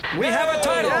We have a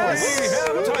title. Yes. We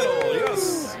have a title.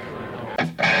 Yes.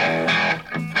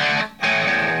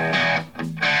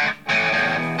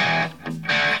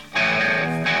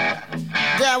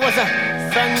 There was a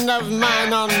friend of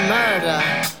mine on murder,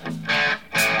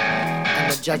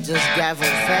 and the judge's gavel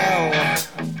fell.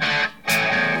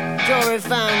 Jury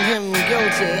found him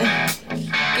guilty,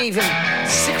 gave him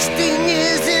 16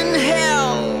 years in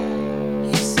hell.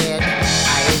 He said,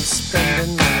 I ain't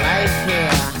spending my life here.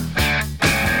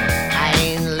 I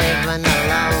ain't living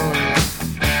alone.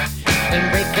 Ain't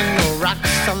breaking no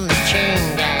rocks on the chain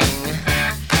gang.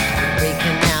 I'm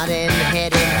breaking out and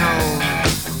heading home.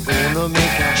 I'm gonna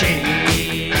make a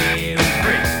jailbreak.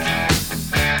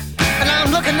 And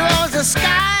I'm looking towards the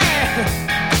sky.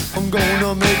 I'm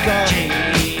gonna make a jailbreak.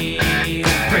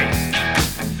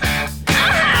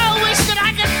 I wish that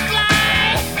I could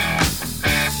fly.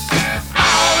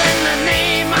 All in the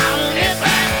name of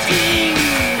liberty.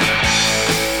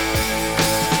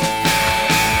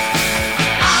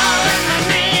 All in the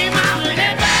name of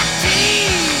liberty.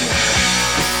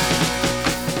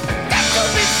 Got to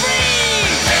be free.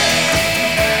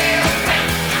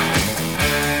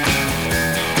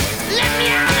 Let me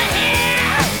out of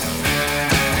here.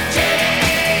 Jailbreak.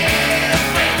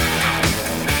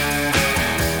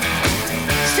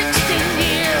 16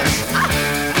 years.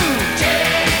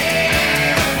 Jailbreak.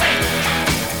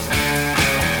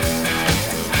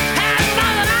 Had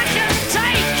more than I can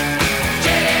take.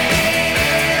 Jailbreak.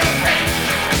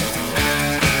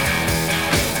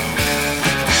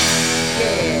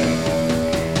 Yeah.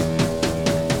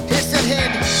 Distant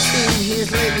head seen his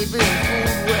lady being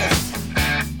fooled with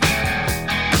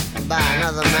by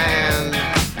another man.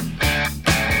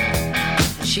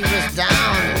 She was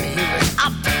down and he was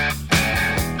up.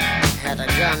 Had a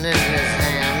gun in his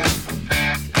hand.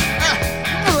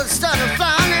 Bullets started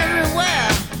flying everywhere.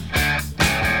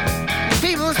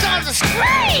 People started to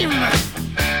scream.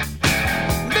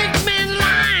 Big man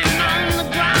lying on the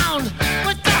ground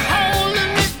with the hole in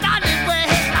his body where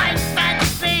his life had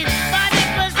been. But it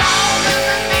was all in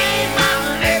the name of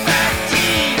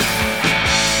liberty.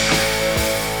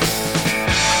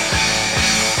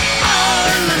 All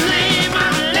in the name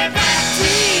of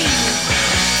liberty.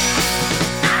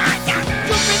 I got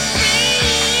to be free.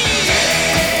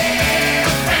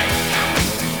 Jailbreak.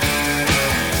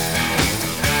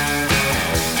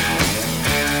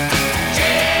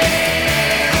 Jailbreak.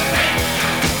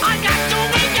 I got to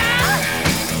make out of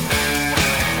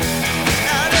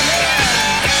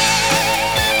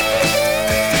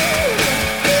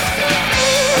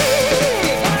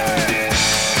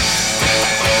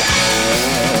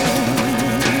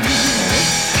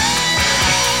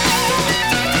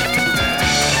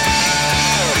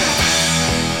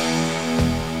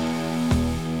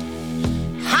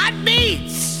hot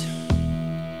beats.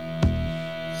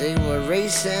 They were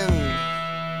racing.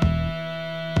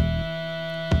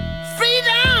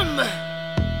 Freedom.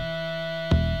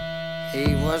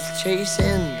 He was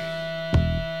chasing.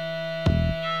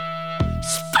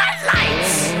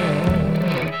 Spotlights.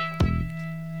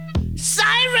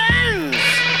 Sirens.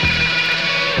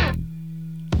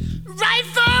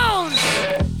 Rifles.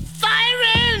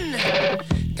 Firing.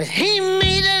 But he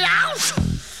made it out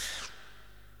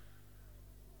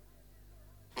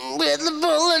with the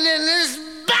bullet in his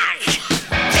back.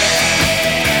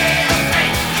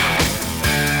 Jailbreak.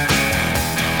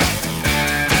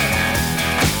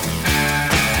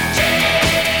 Jailbreak.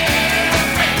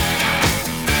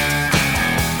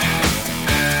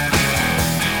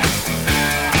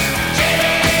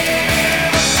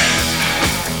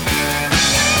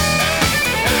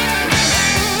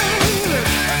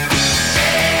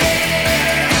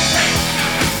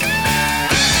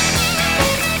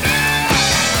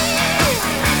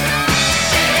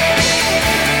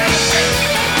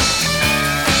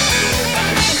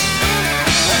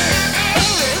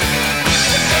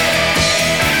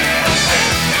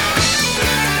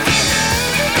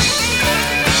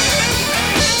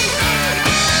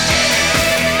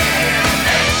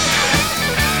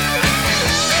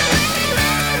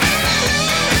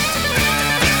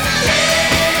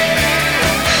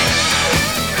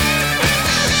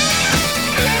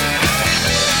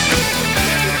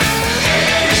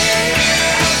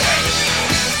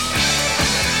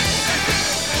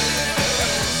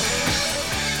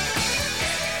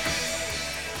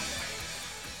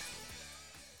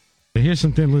 Here's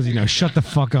some Thin Lizzy now. Shut the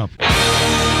fuck up.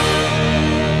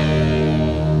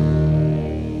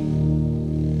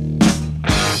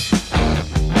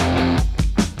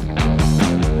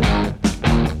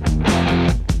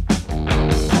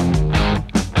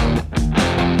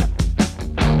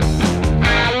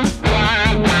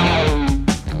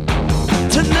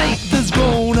 Tonight Tonight there's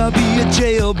gonna be a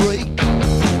jailbreak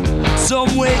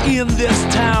somewhere in this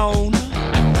town.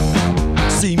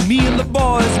 See, me and the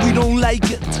boys, we don't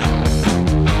like it,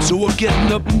 so we're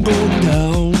getting up and going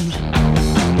down.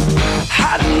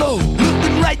 High and low,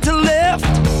 looking right to left.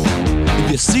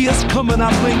 If you see us coming,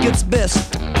 I think it's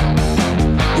best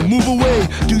you move away.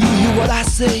 Do you hear what I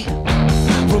say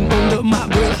from under my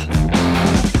breath?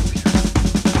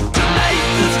 Tonight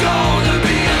there's gonna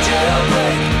be a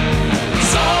jailbreak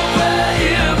somewhere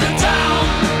in the town.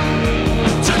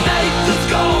 Tonight there's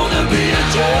gonna be a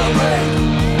jailbreak,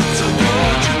 so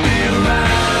won't you be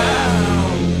around?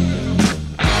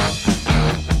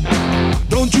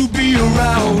 Don't you be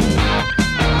around?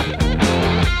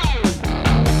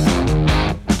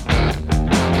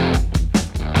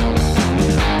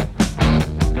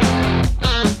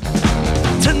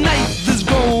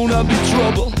 Be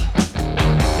trouble.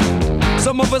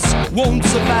 Some of us won't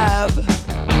survive.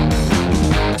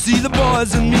 See, the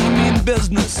boys and me mean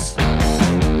business,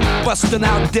 busting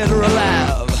out dead or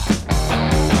alive.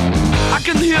 I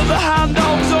can hear the hound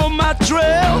dogs on my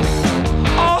trail.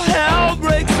 All hell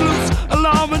breaks loose,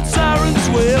 alarm and sirens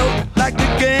wail. Like the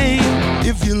game,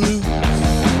 if you lose,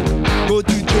 go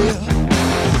to jail.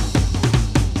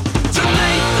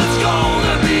 Tonight there's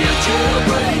gonna be a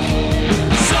jailbreak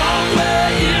somewhere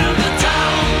in the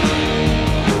town.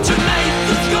 Tonight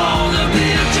there's gonna be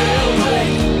a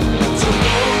jailbreak, so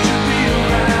won't you be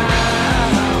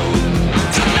around?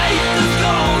 Tonight there's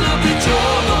gonna be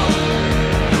trouble,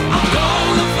 I'm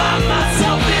gonna find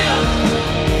myself in.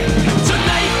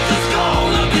 Tonight there's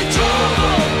gonna be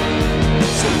trouble,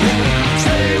 so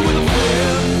stay with a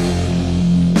friend.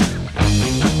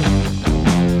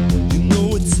 You know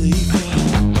it's safer.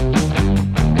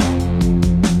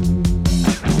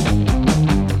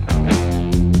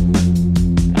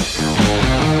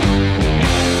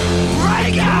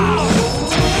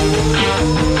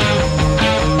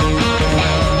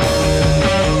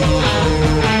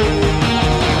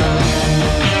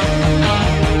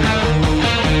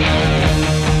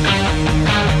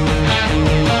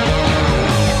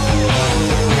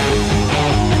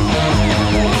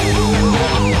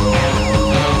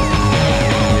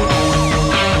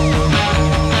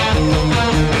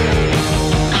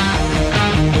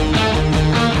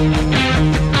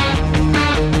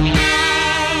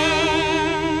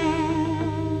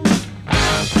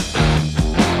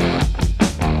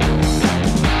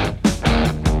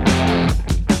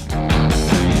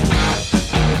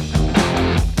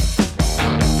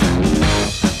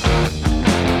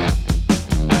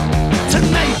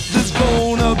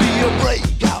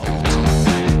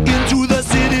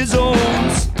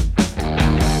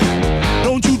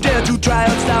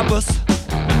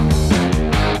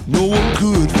 No one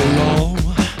could for long.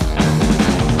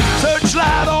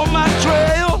 Searchlight on my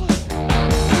trail.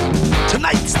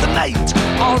 Tonight's the night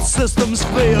all systems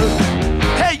fail.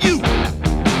 Hey you,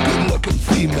 good-looking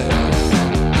female,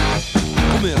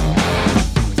 come here.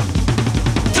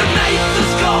 Tonight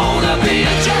there's gonna be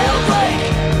a jailbreak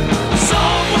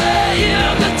somewhere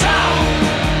in the town.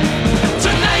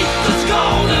 Tonight there's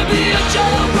gonna be a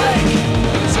jailbreak,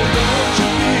 so don't you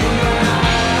be around.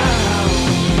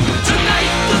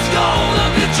 Tonight there's gonna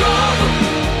be trouble,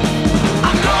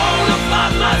 I'm gonna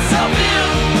find myself in.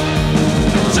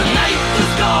 Tonight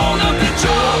there's gonna be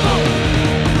trouble,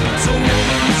 so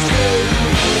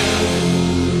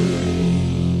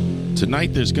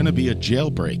Tonight there's going to be a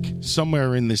jailbreak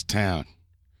somewhere in this town.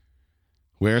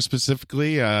 Where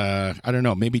specifically? I don't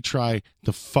know. Maybe try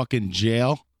the fucking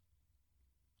jail.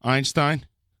 Einstein?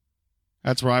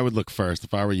 That's where I would look first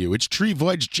if I were you. It's Tree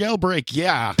Voyage Jailbreak,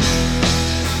 yeah.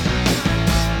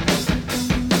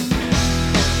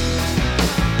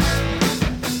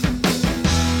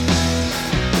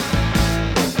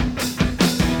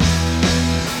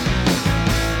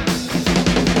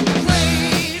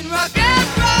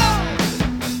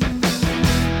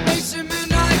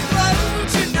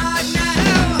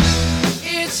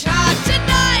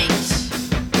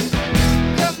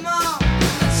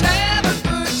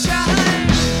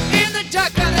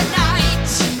 Dark of the night.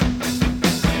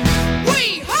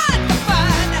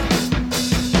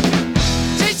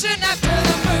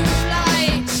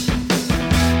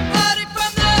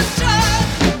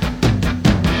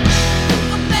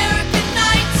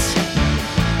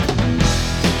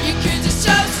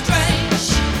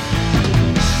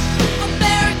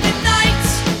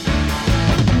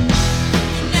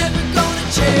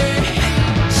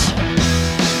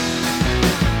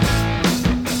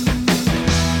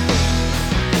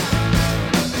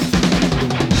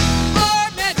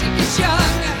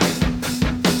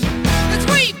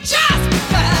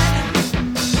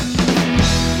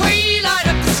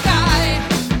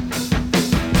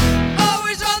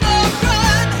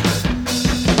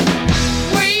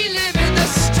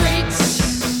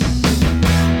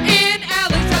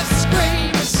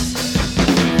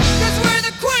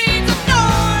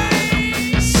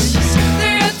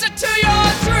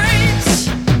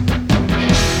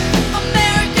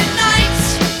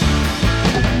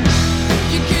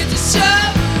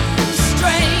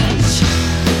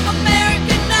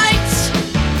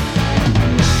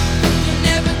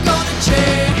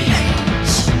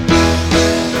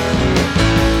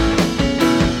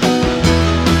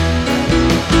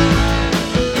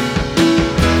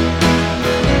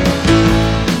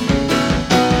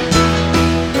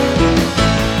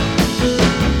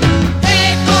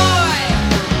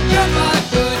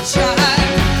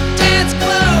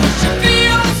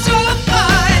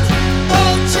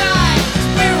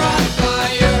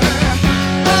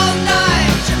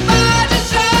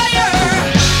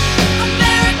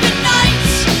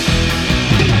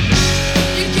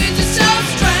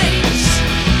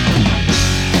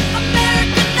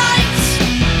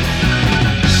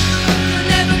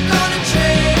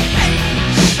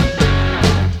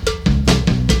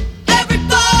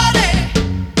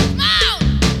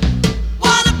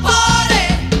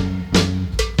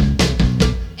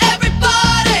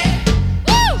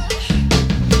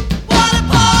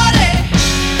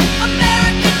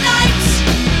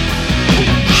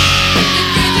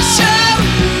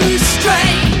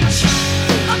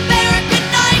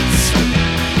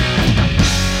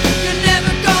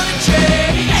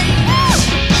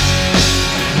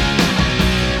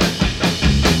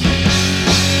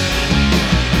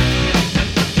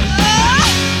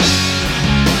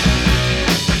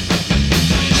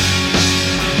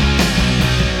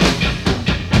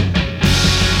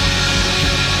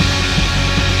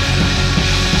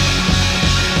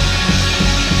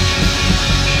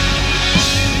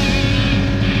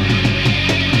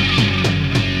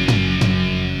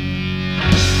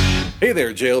 Hey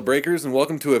there, Jailbreakers, and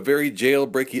welcome to a very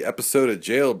jailbreaky episode of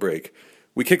Jailbreak.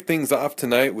 We kick things off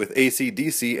tonight with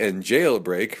AC/DC and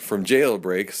Jailbreak from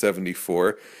Jailbreak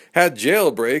 74. Had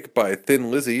Jailbreak by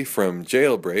Thin Lizzy from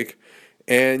Jailbreak.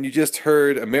 And you just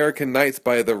heard American Nights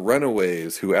by the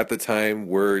Runaways, who at the time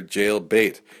were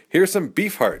Jailbait. Here's some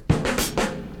Beefheart.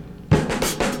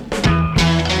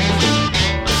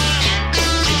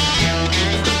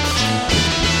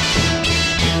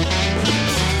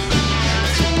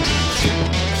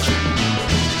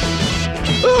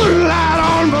 Light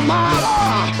on Vermont,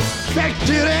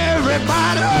 affected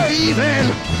everybody, even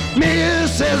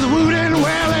Mrs. Wooden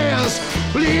Welles,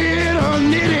 little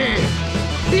Nitty,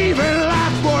 even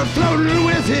Lifeboy floating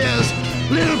with his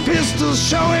little pistol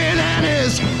showing and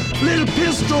his little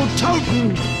pistol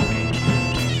toting.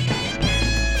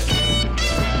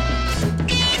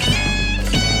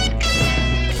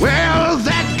 Well,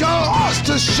 that goes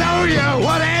to show you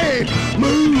what a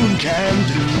moon can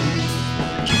do.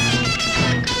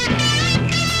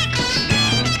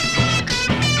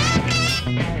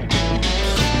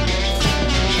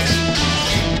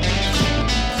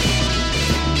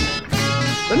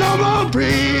 No more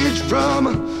bridge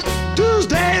from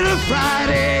Tuesday to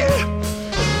Friday.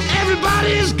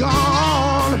 Everybody's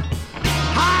gone.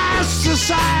 High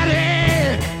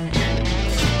society.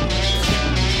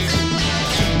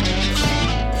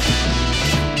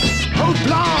 Hope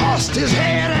lost his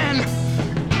head and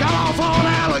got off on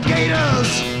alligators.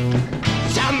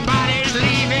 Somebody's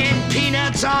leaving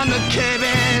peanuts on the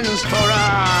cabins for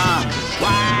a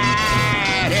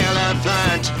white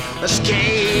elephant.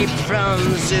 Escape from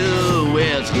zoo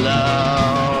with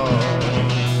love.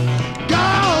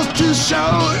 Goes to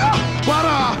show what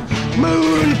a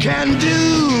moon can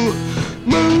do.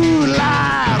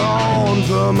 Moonlight on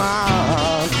Vermont.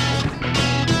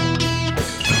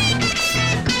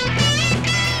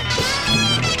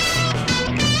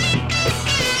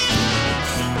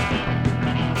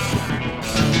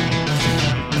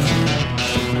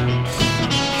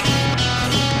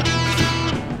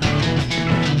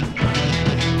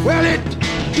 Well, it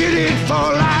did it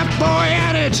for Lifeboy,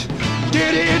 and it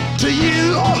did it to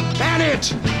you, and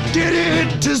it did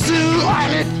it to Zoo,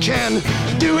 and it can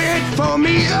do it for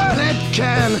me, and it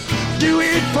can do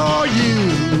it for you.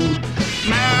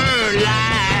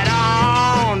 Moonlight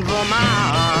on Vermont.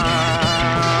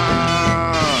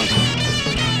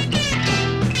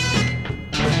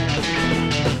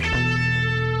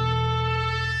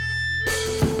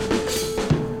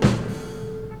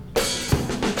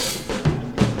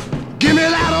 Give me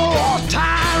that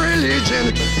old-time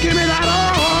religion. Give me that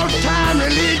old-time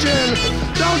religion.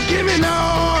 Don't give me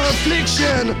no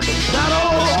affliction. That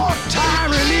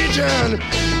old-time religion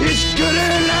is good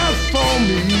enough for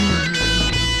me.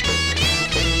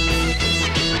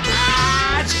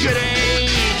 Ah, it's good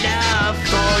enough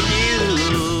for you.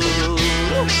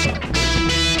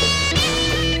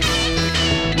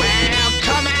 Well,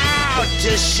 come out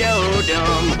to show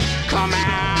them. Come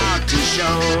out to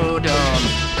show them.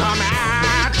 Come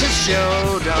out to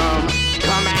show them.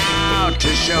 Come out to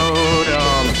show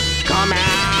them. Come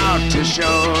out to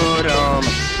show them.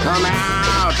 Come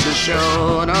out to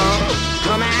show them.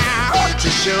 Come out to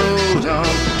show them.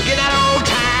 Get that old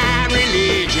time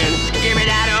religion. Give me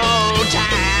that old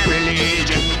time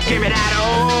religion. Give me that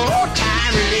old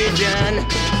time religion.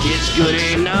 It's good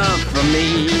enough for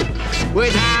me.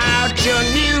 Without your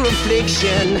new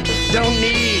affliction, don't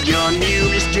need your new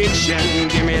restriction.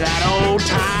 Give me that old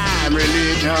time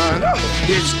religion.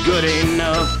 It's good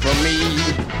enough for me.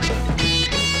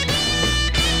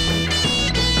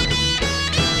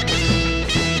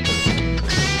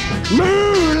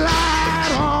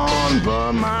 Moonlight on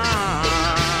Vermont.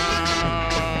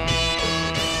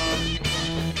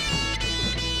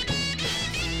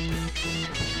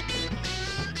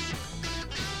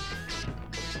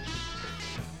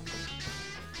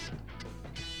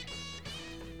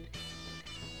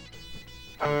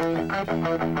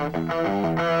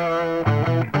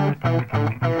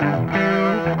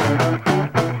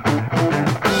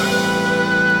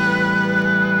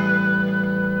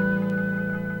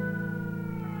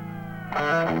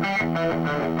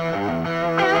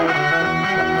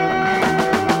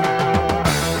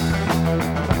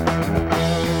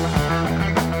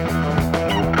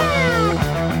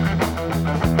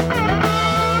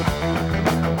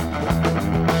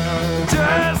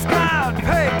 Just got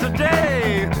paid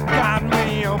today, got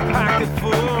me a pocket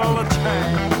full of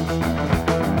change.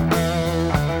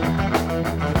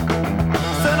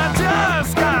 Said I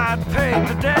just got paid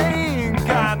today,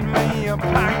 got me a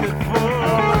pocket full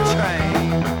of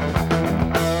change.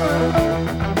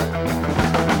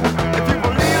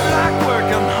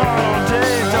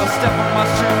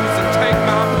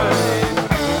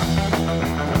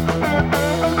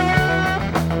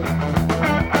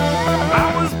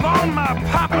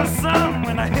 sun.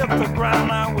 When I hit the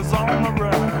ground, I was on the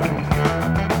run.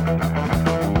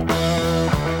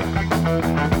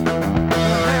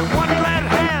 I have one glad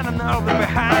hand, another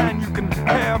behind. You can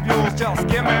have yours, just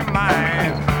give me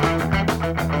mine.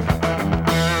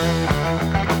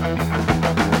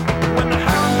 When the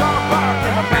hound dog barked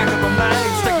in the back of the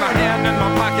night, stick my hand in my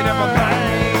pocket,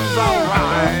 everything's alright.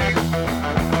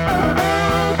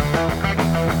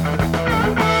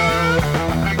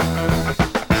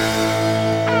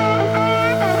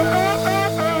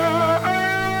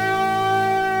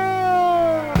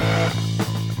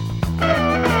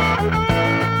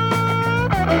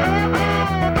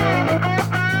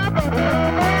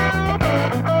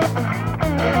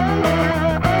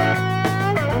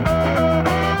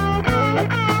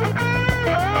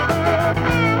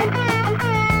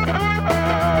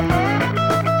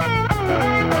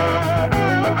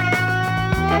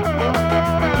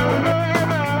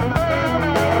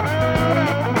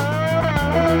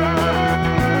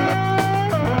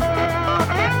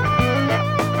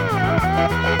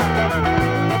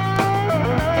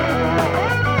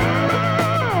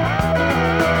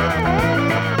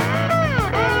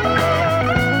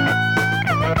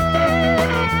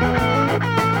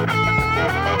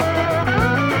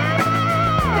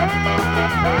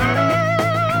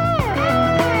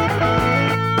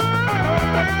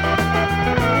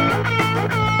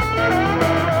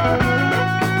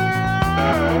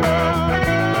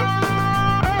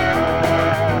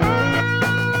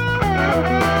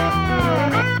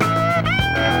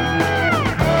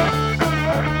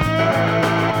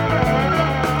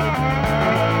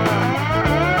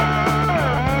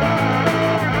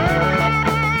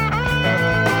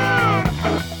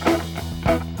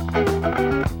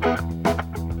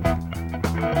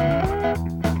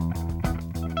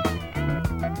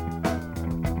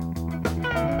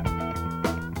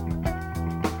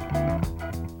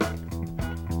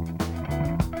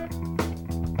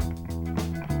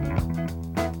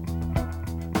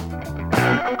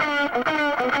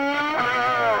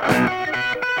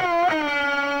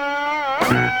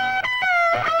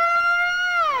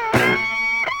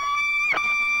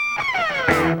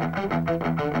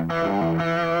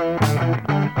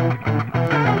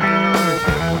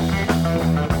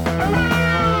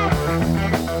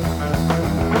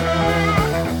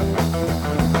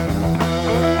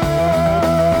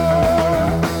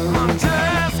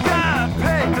 Just got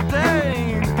paid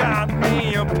today, got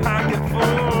me a pocket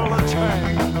full of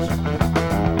change.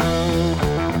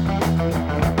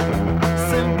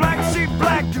 Say, black sheep,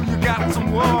 black, do you got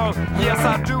some wool? Yes,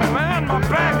 I do, man, my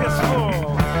bag is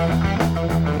full.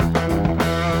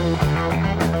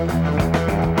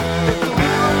 If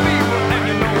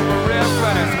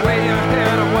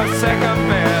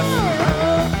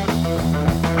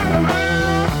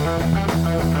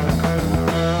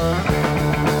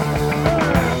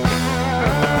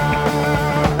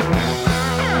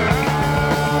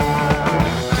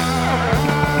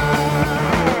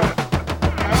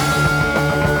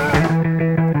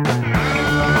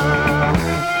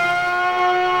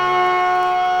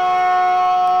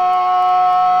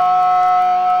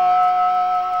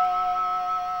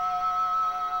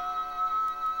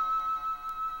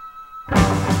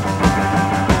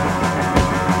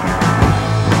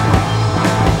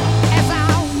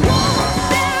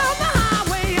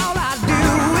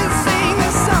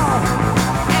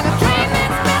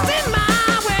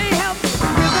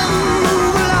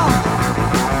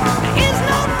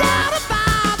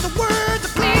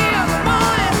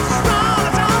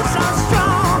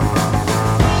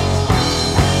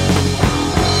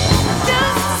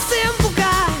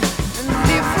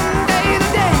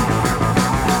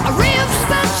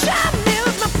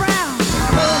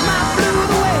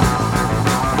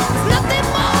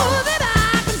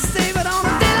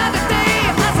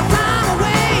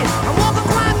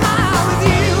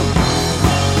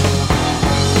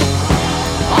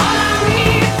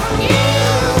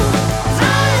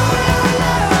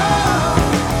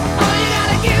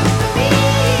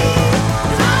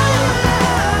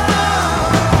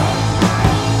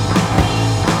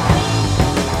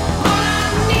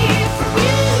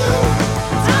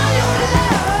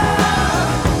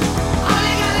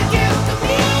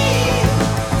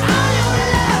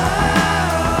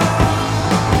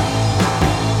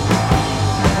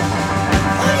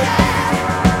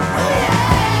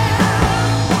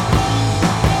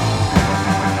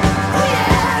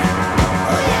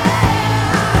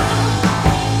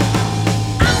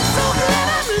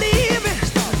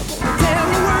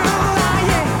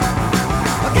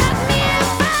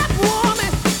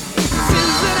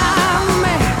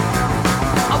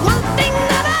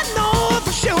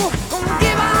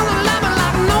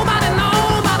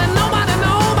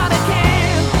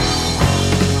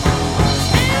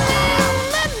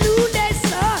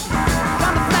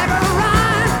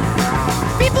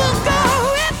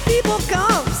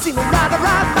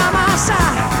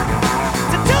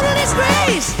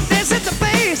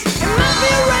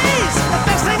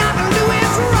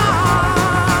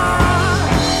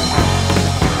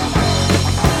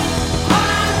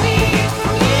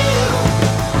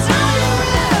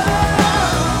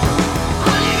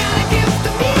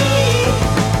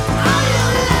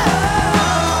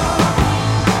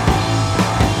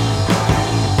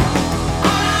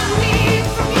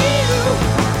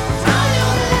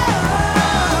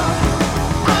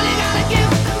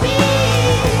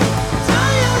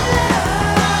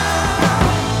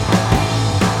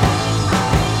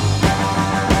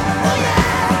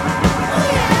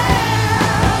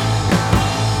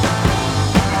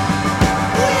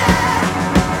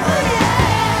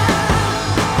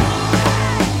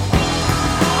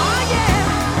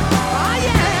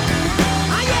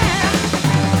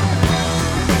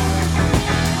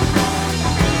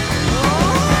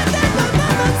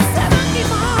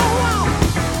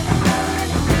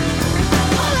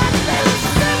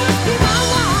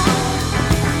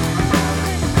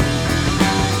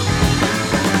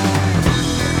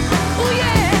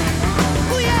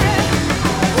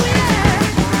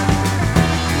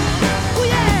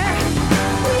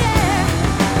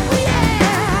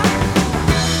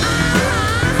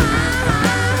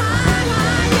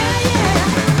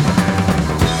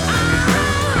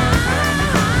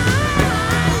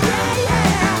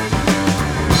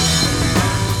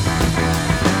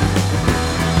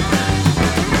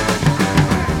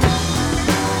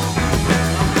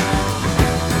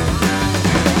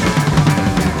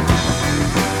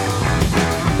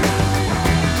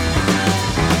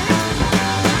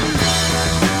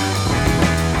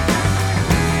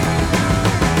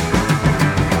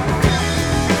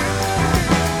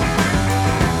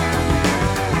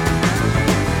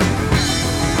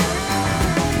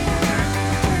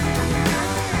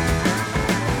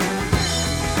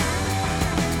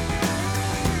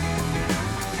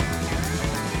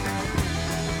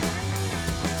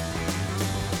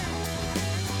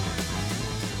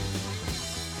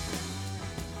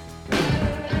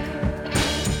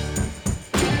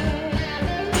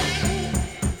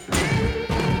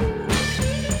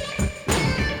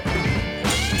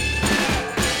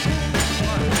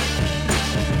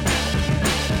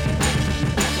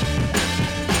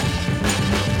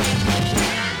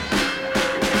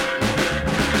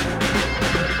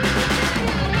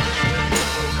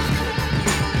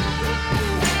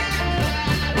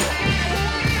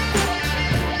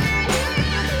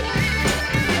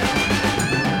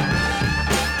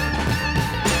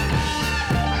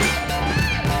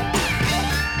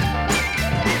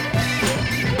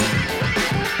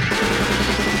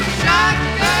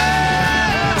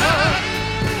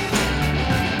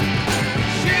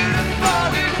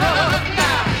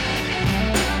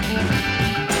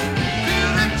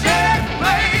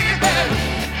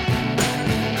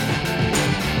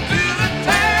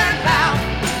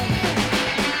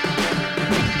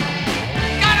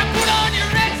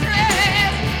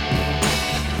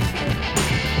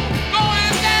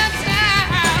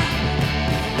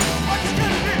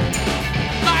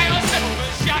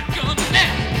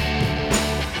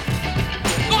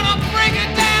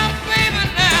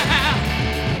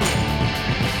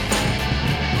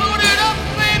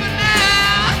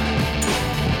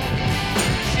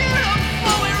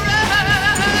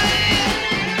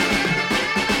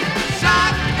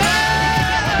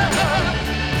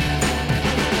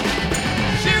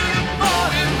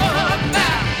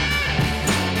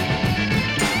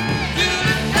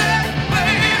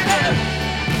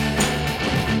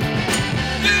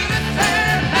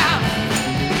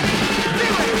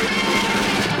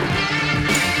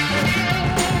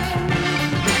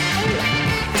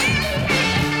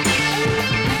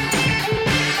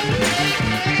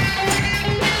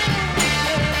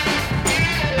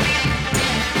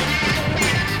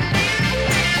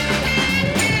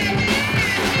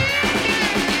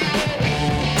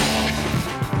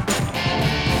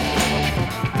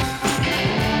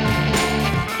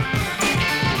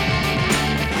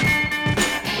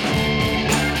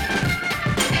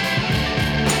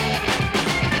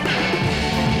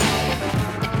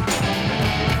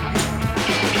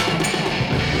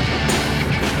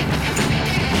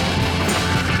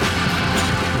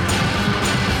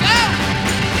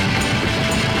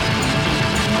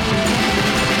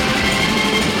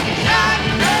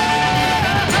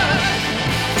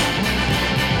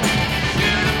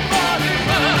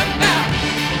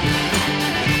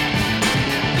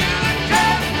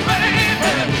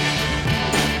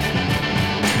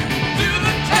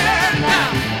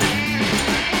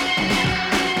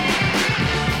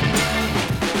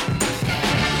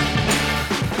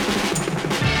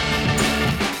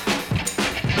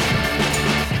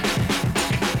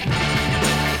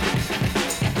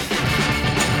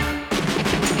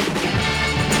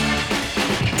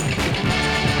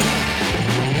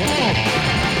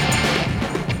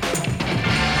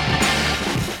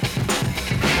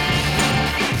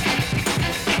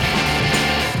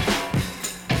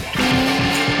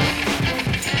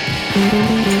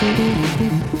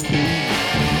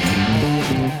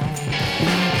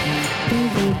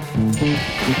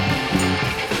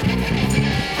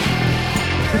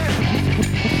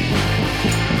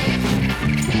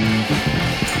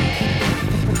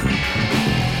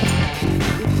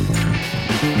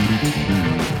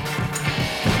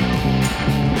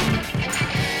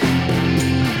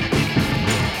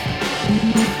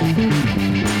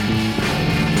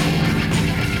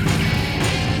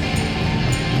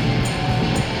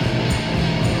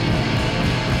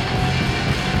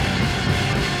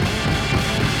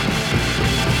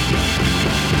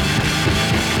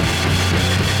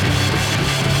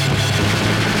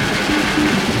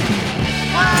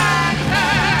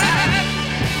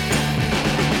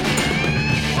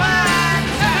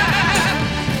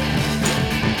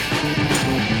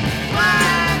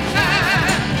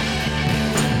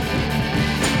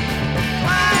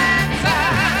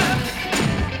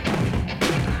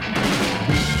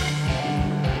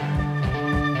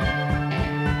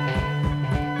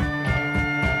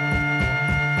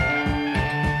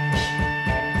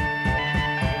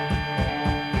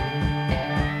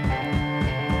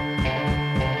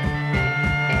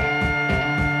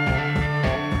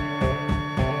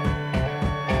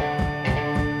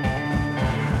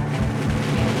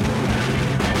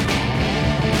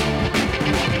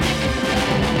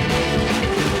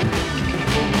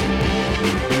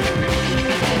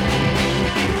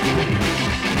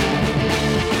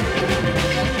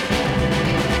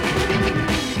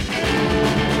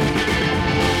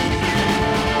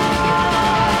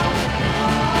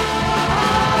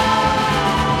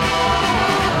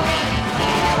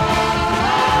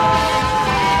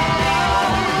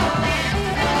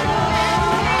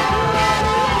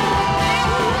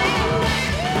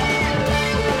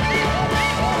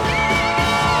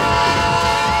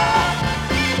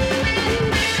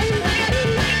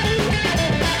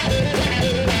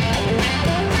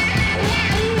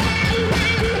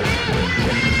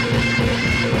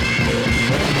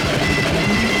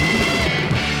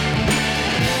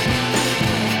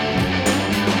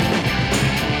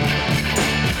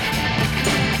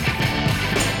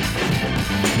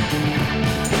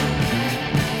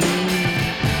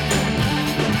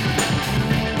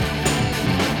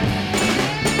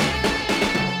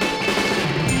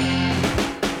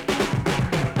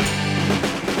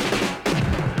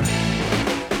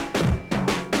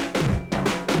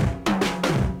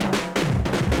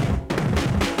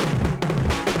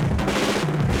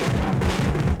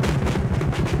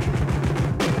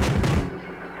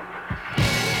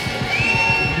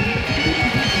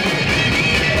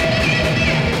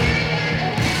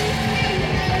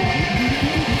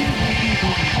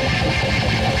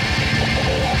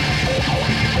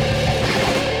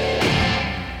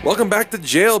Welcome back to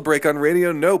Jailbreak on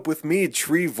Radio Nope with me,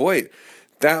 Tree Voigt.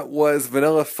 That was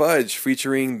Vanilla Fudge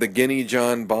featuring the Guinea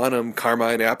John Bonham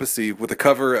Carmine Appice with a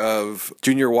cover of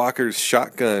Junior Walker's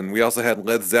Shotgun. We also had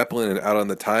Led Zeppelin and Out on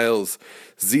the Tiles,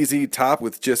 ZZ Top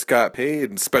with Just Got Paid,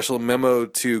 and Special Memo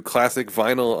to Classic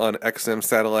Vinyl on XM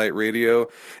Satellite Radio,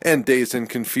 and Dazed and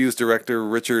Confused director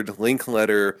Richard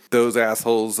Linkletter, those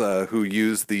assholes who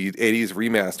used the 80s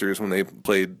remasters when they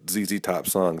played ZZ Top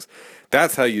songs.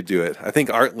 That's how you do it. I think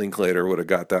Art Linklater would have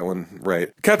got that one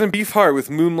right. Captain Beefheart with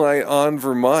Moonlight on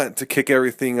Vermont to kick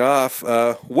everything off.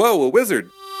 Whoa, a wizard.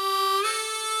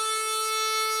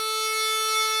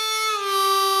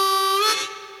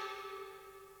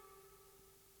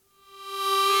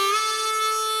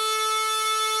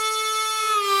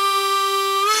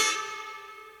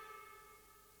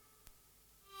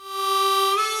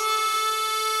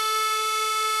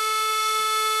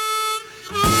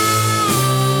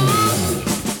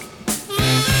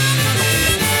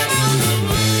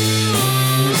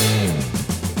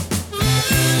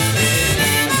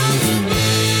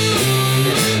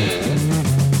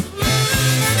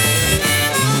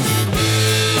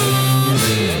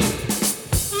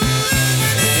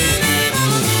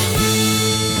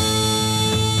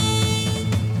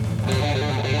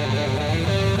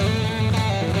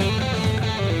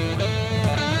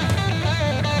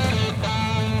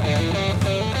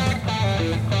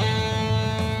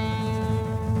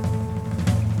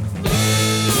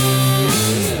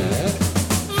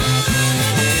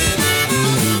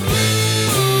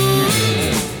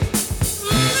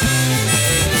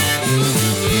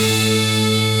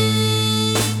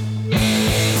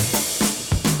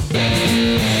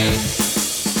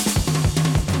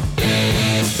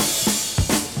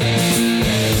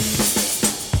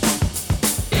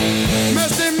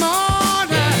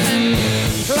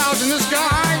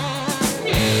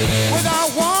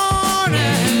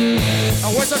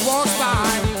 Walks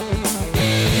by,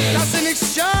 casting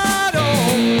its shadow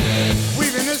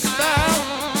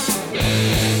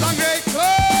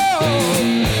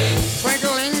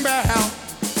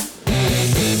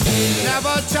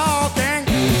never talking,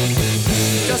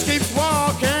 just keeps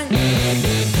walking,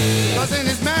 'cause in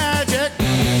his magic.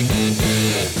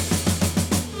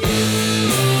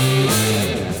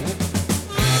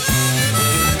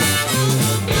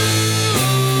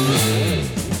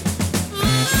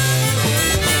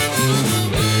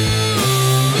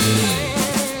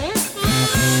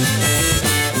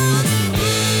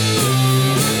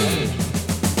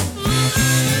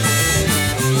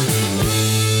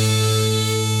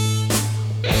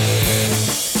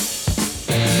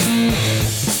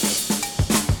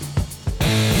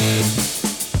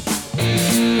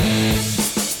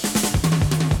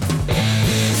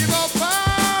 Evil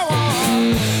power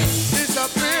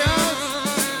disappears.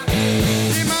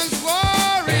 Demons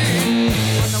worry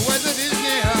when the wizard is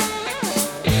near.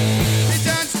 He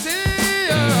turns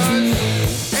tears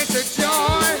into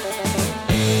joy.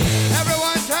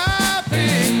 Everyone's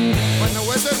happy when the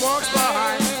wizard walks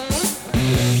by.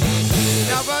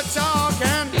 Never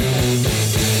talking,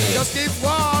 just keep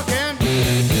walking,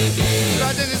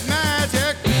 spreading his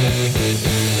magic.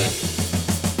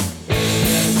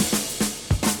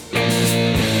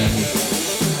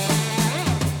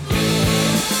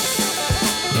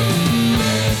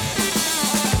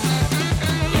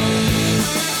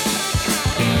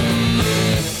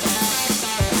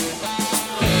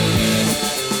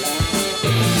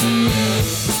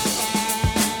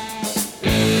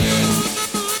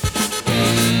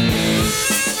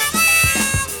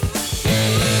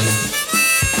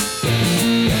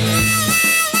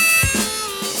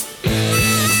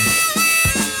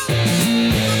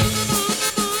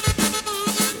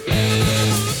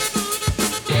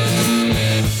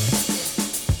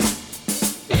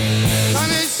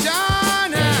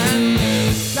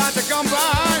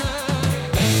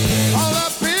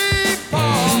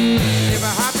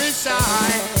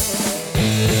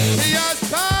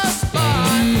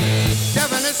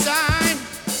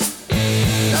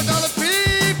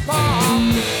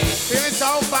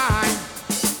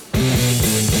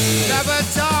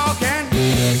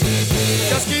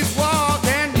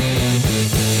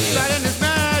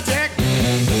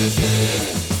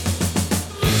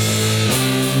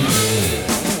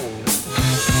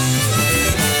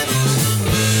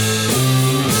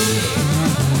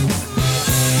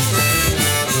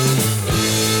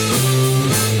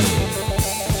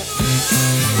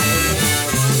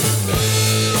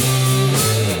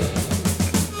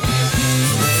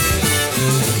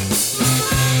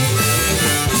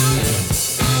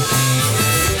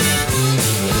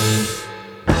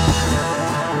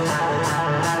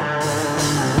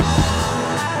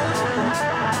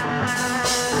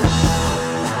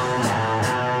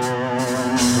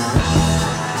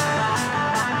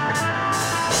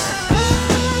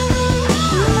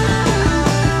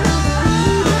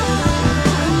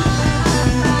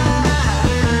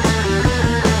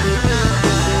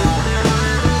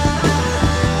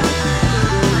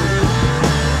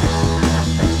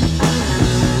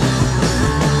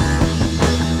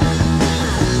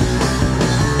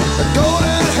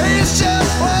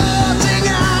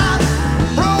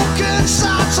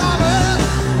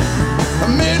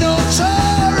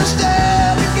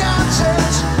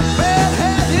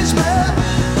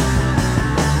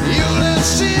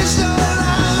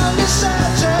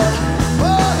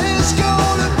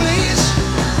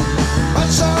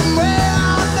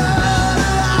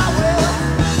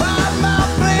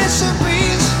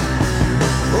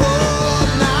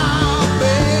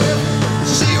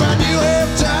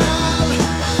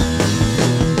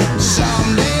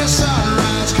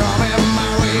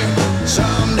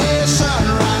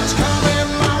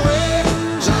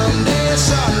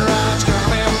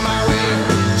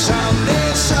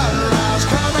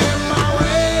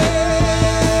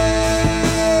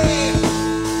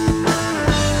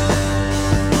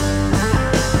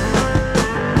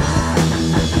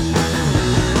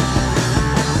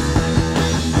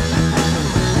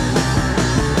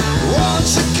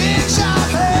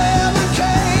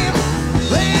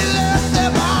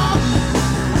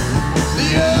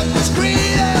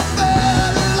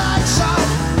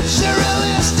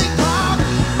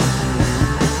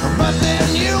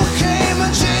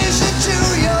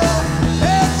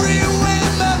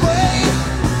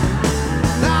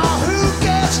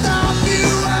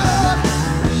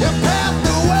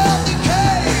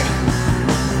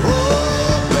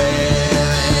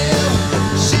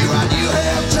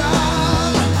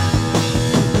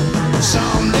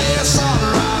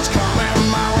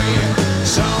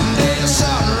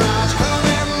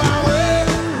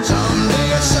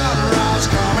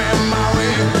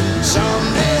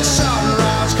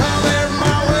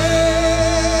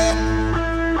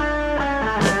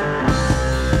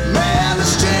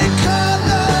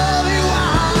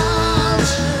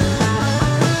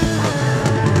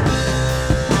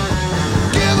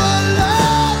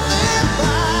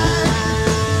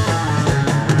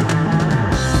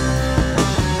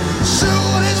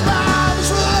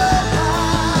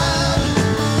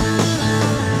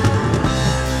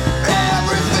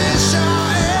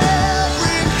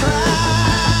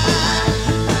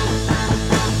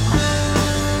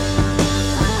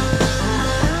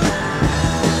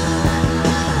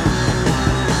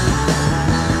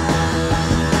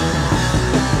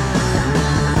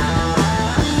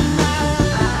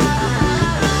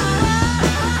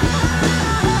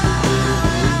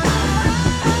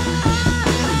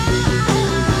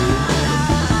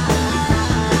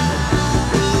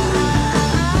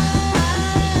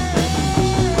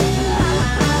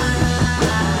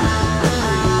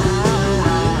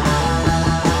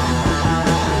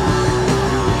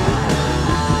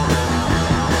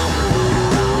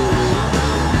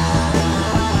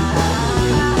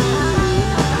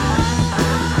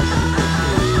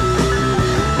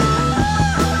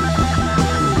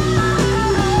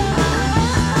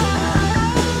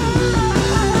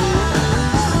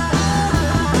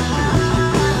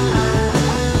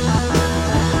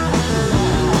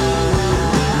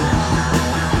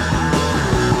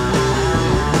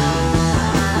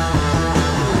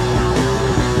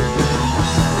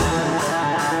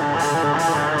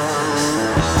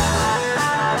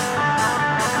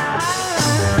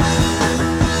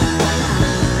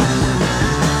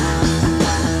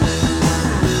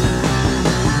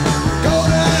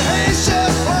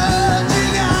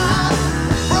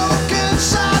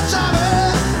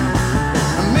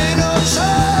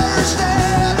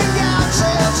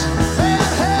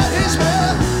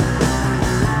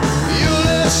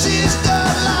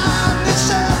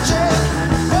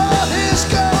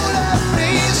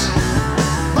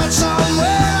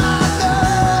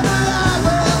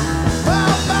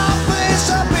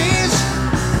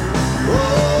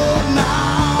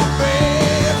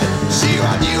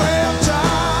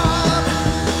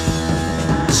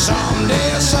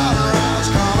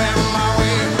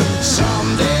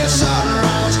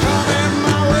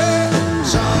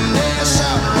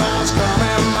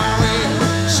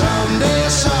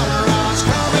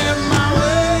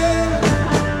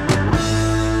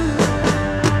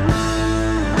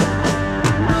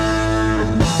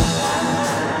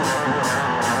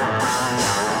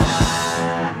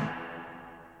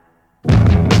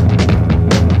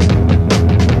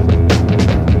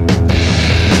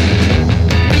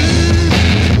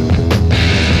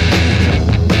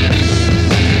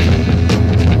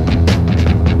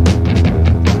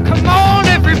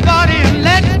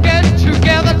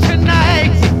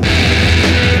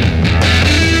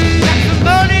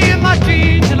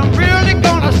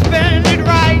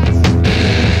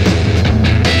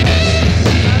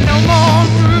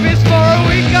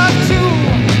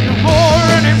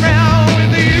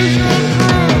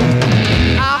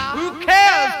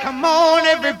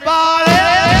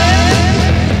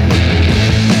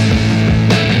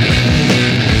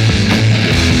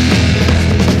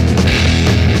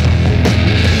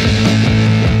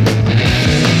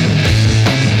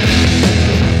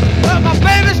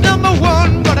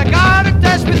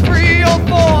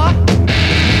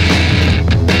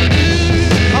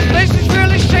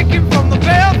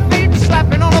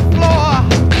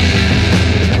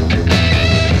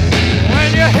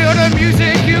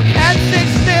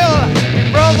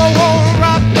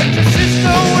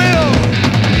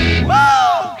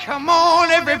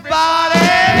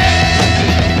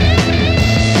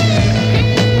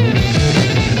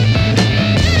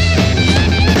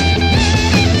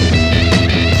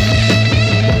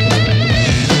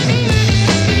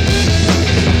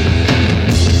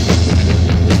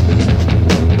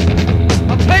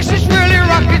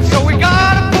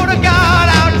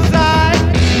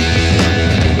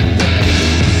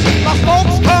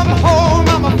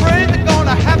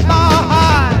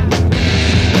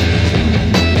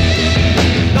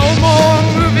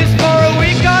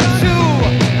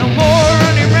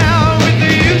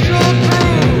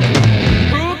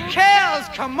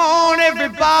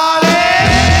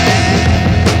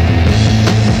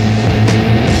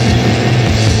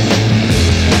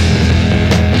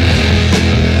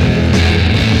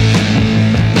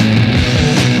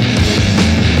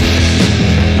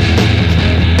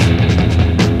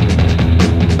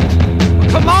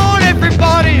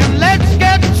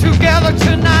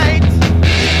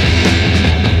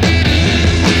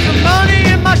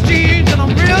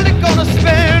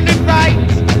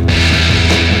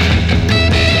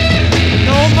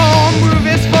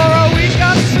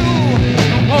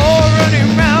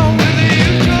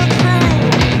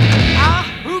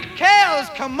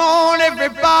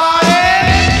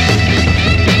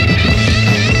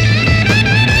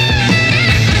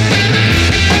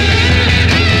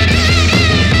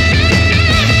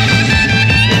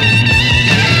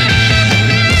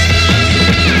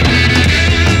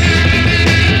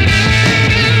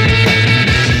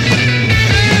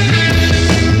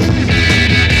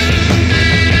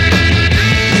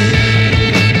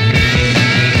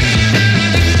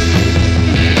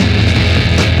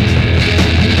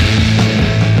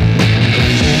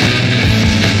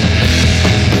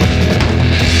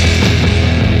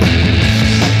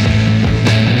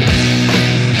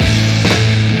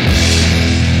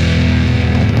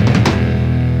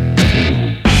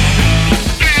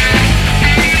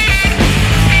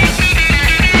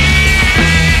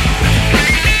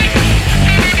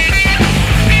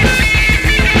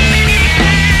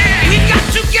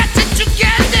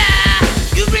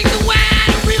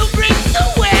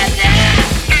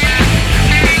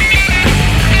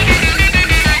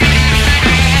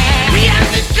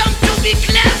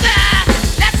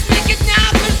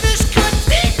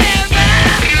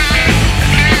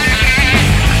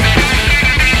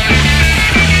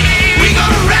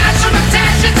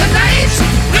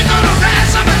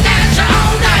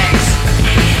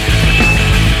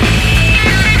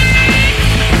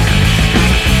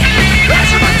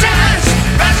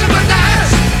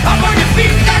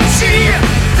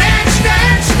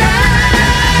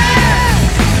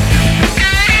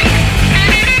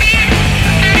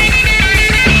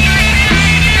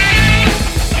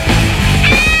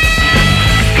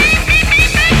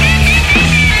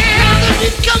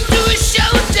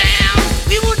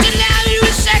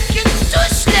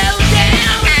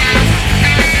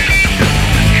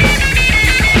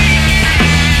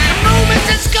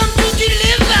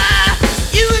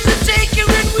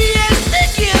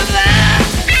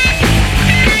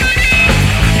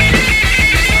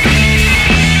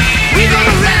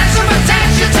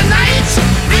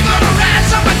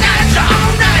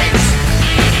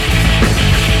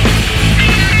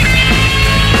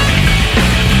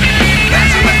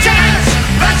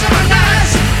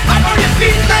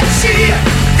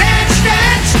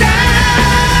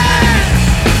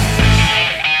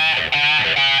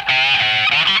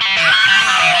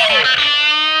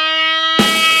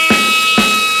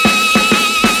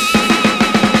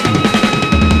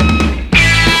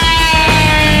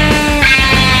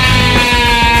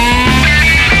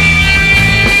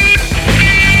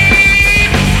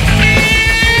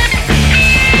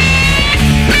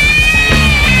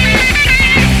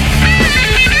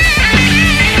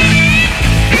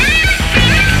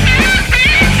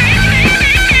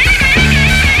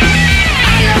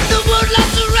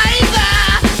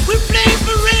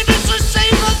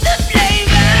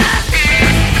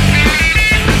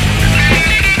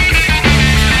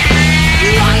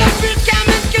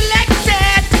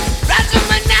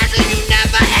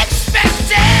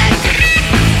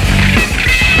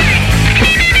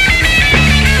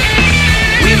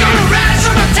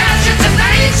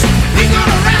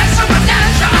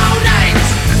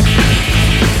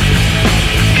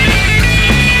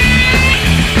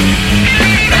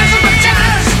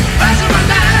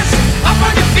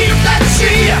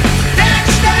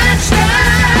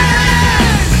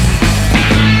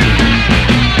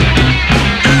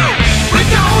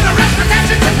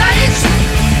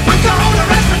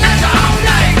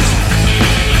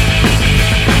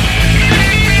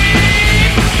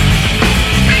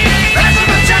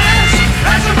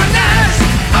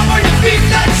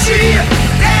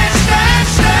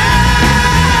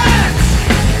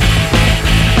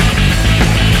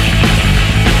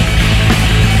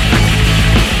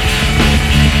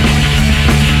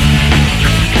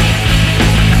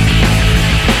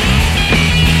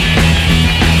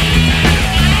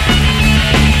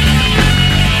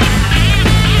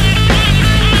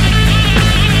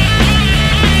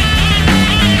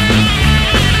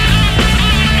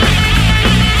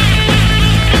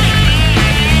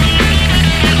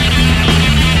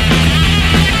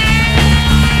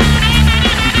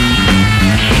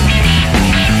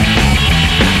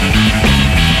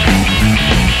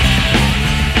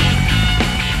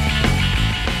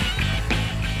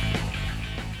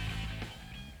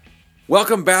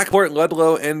 Welcome back, Port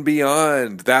Ludlow and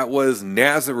beyond. That was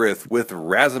Nazareth with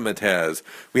Razzmatazz.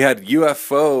 We had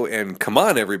UFO and Come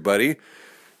On Everybody.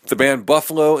 The band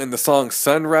Buffalo and the song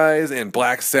Sunrise, and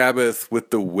Black Sabbath with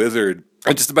The Wizard.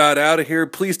 I'm just about out of here.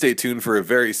 Please stay tuned for a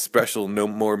very special No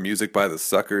More Music by the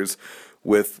Suckers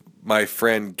with my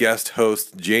friend guest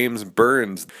host James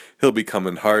Burns. He'll be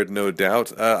coming hard, no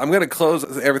doubt. I'm going to close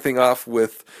everything off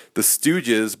with the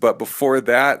Stooges, but before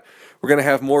that, we're going to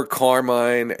have more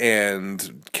Carmine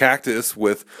and Cactus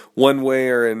with One Way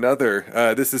or Another.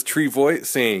 This is Tree Voigt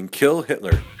saying, "Kill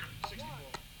Hitler."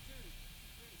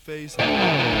 Face.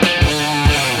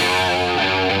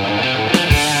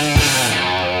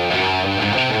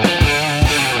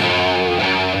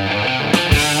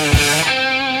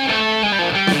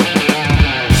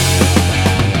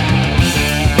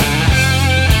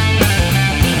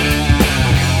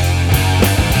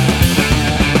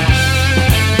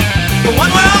 One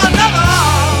way or another,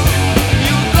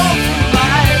 you go through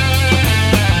life.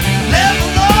 Live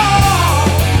alone,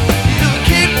 you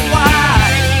keep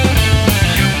quiet.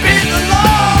 You beat the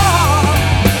law,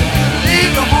 you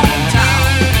leave your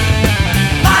hometown.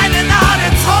 Finding out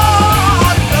it's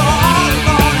hard, you're all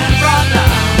alone and brother.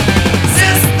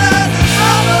 Sisters and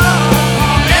brothers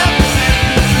on everything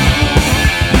you do.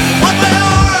 One way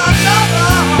or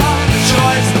another, the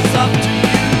choice is up to you.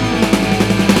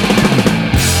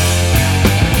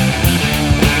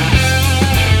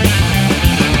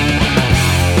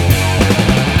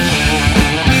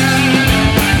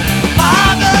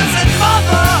 Fathers and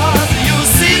mothers, you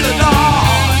see the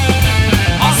dawn,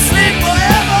 or sleep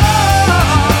forever,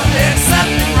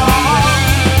 accepting wrong.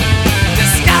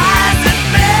 Disguise and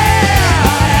fear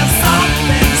have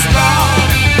something strong.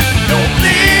 No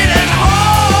bleeding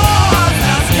heart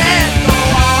else can't go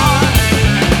on.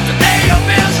 Today you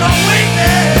feel your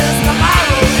weakness,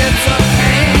 tomorrow it's a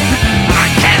pain. I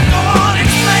can't go on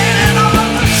explaining all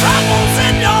the troubles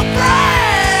in your brain.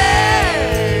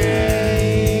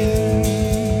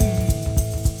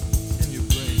 You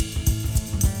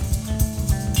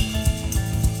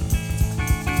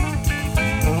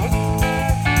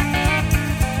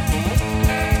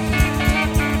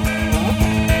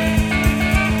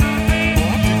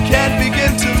can't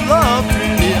begin to love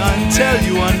really until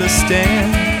you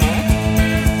understand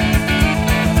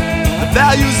the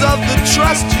values of the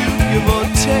trust you give or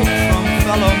take from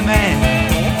fellow man.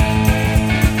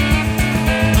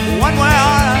 One way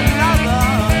or another,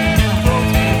 you go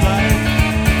through life.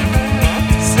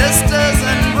 Sisters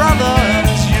and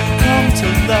brothers, you come to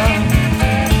love.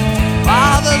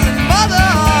 Fathers and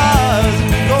mothers,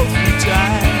 we go through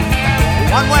time.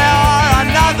 One way or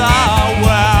another,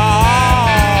 we're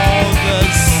all the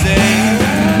same.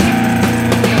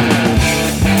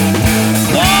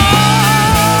 All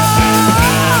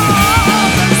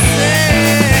the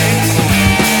same.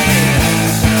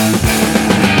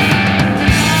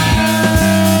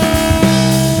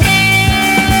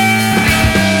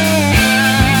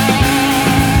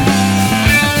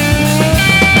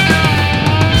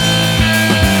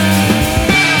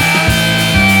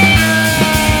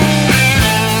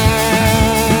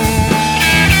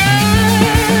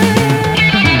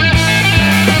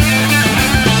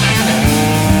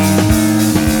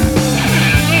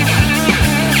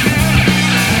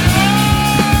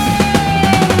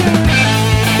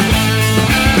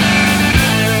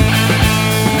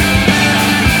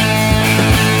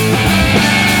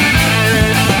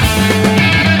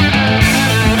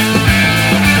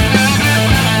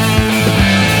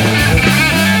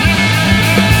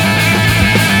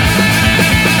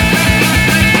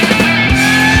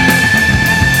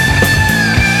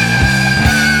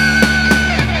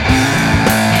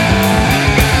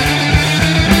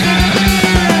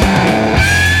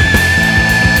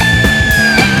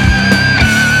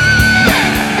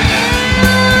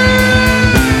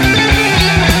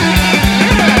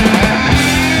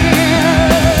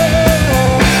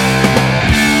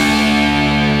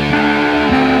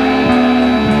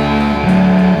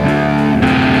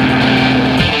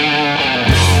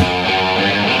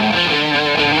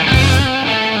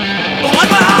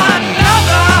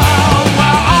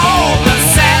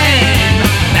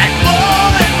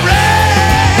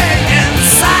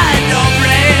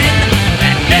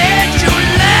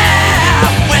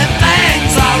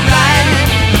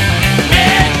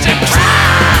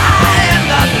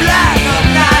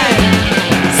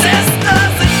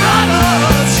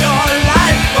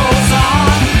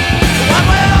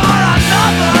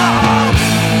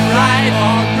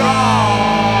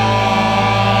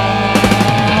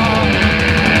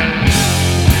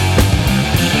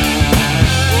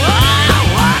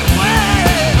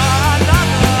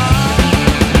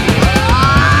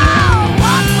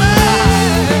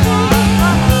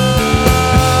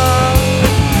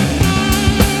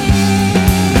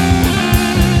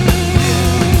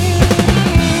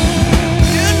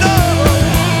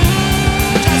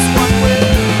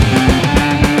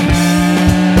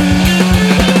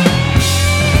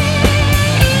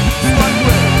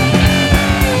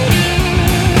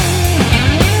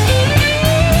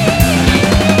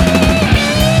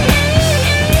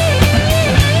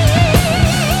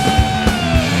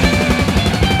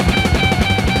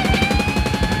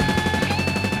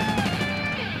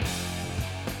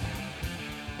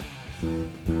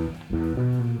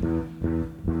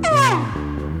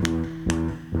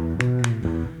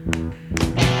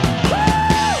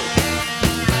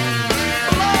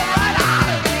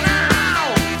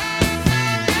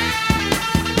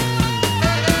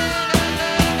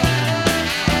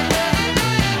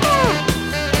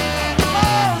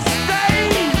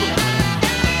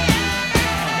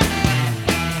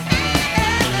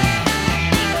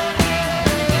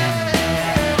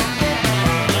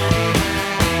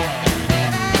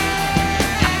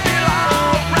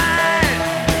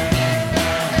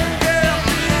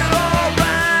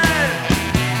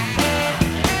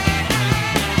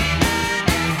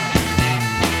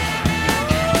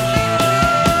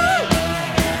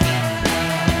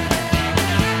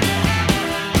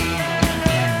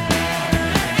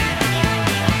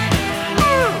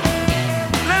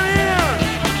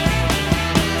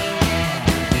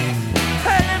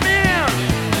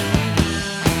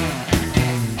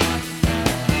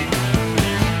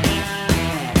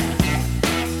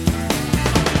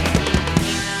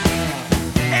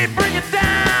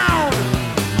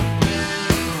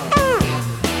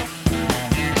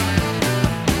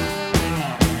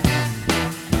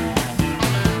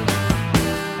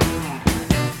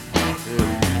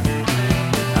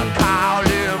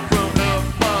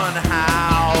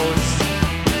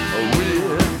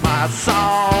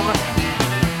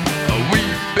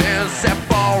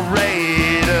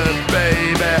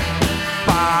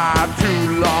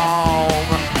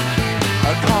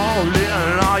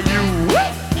 calling, are you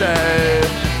there?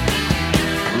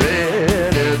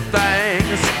 Pretty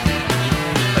things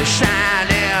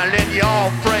shining in your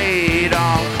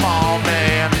freedom. Come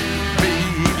and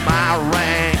beat my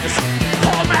rings.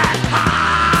 Hold me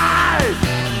high.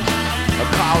 I'm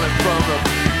calling from the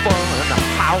fun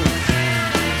house.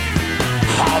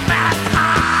 Hold me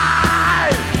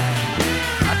high.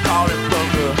 I'm calling from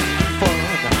the fun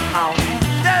house.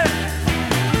 Yeah.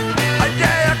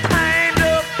 Yeah, I came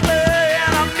to play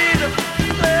and I need to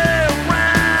play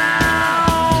around.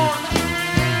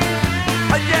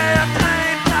 Yeah, I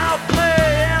came to play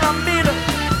and I need to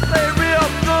play real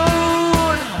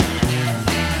good.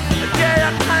 Yeah,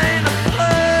 I came to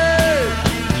play.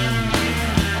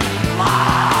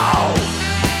 Wow.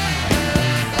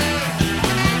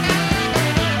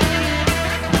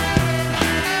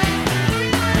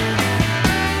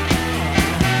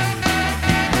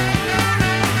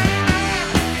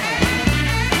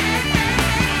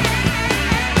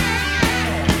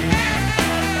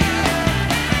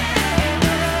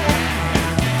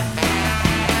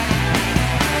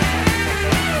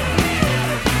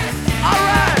 All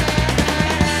right.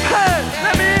 Hey,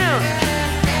 let me in.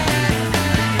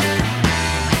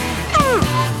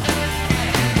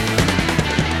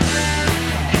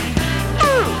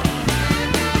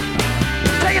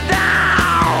 Take it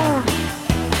down.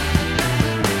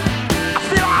 I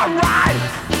feel alright.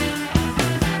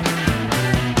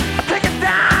 Take it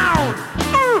down.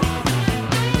 Woo.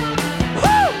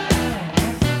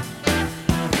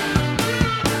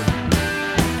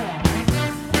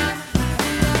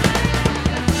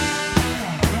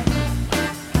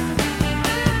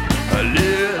 A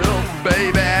little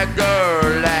baby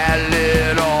girl, that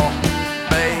little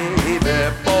baby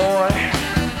boy,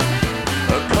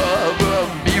 cover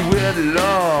me with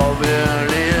love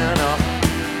and in a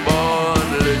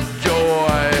bundle of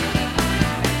joy.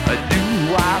 Do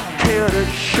I care to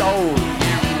show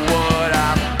you what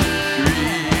I'm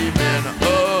dreaming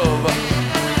of?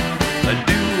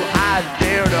 Do I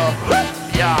dare to hook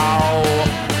y'all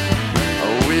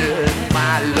with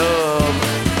my love?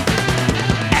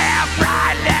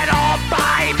 Every little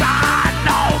baby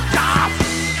knows just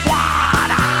what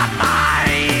I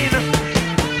mean.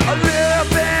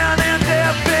 Living in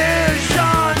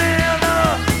division in a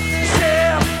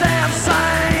system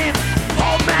sane.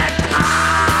 Hold me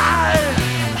tight.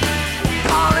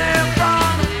 Calling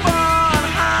from the fun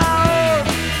house.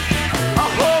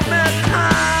 Hold me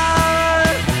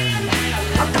tight.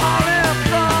 I'm calling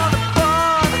from the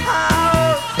fun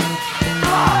house.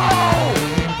 Oh!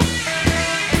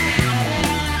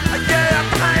 Yeah, I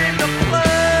came to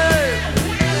play.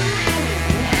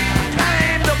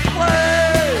 Came to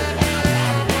play.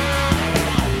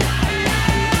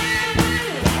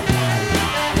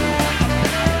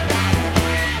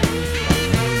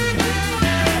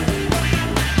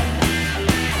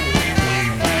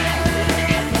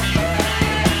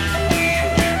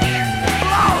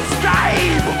 Blow,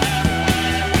 Steve.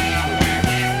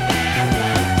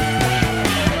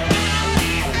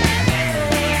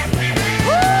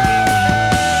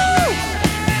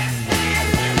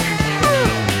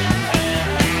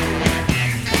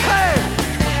 Hey!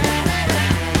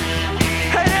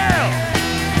 Hey now!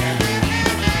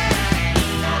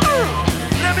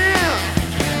 Let me in!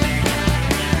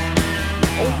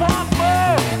 One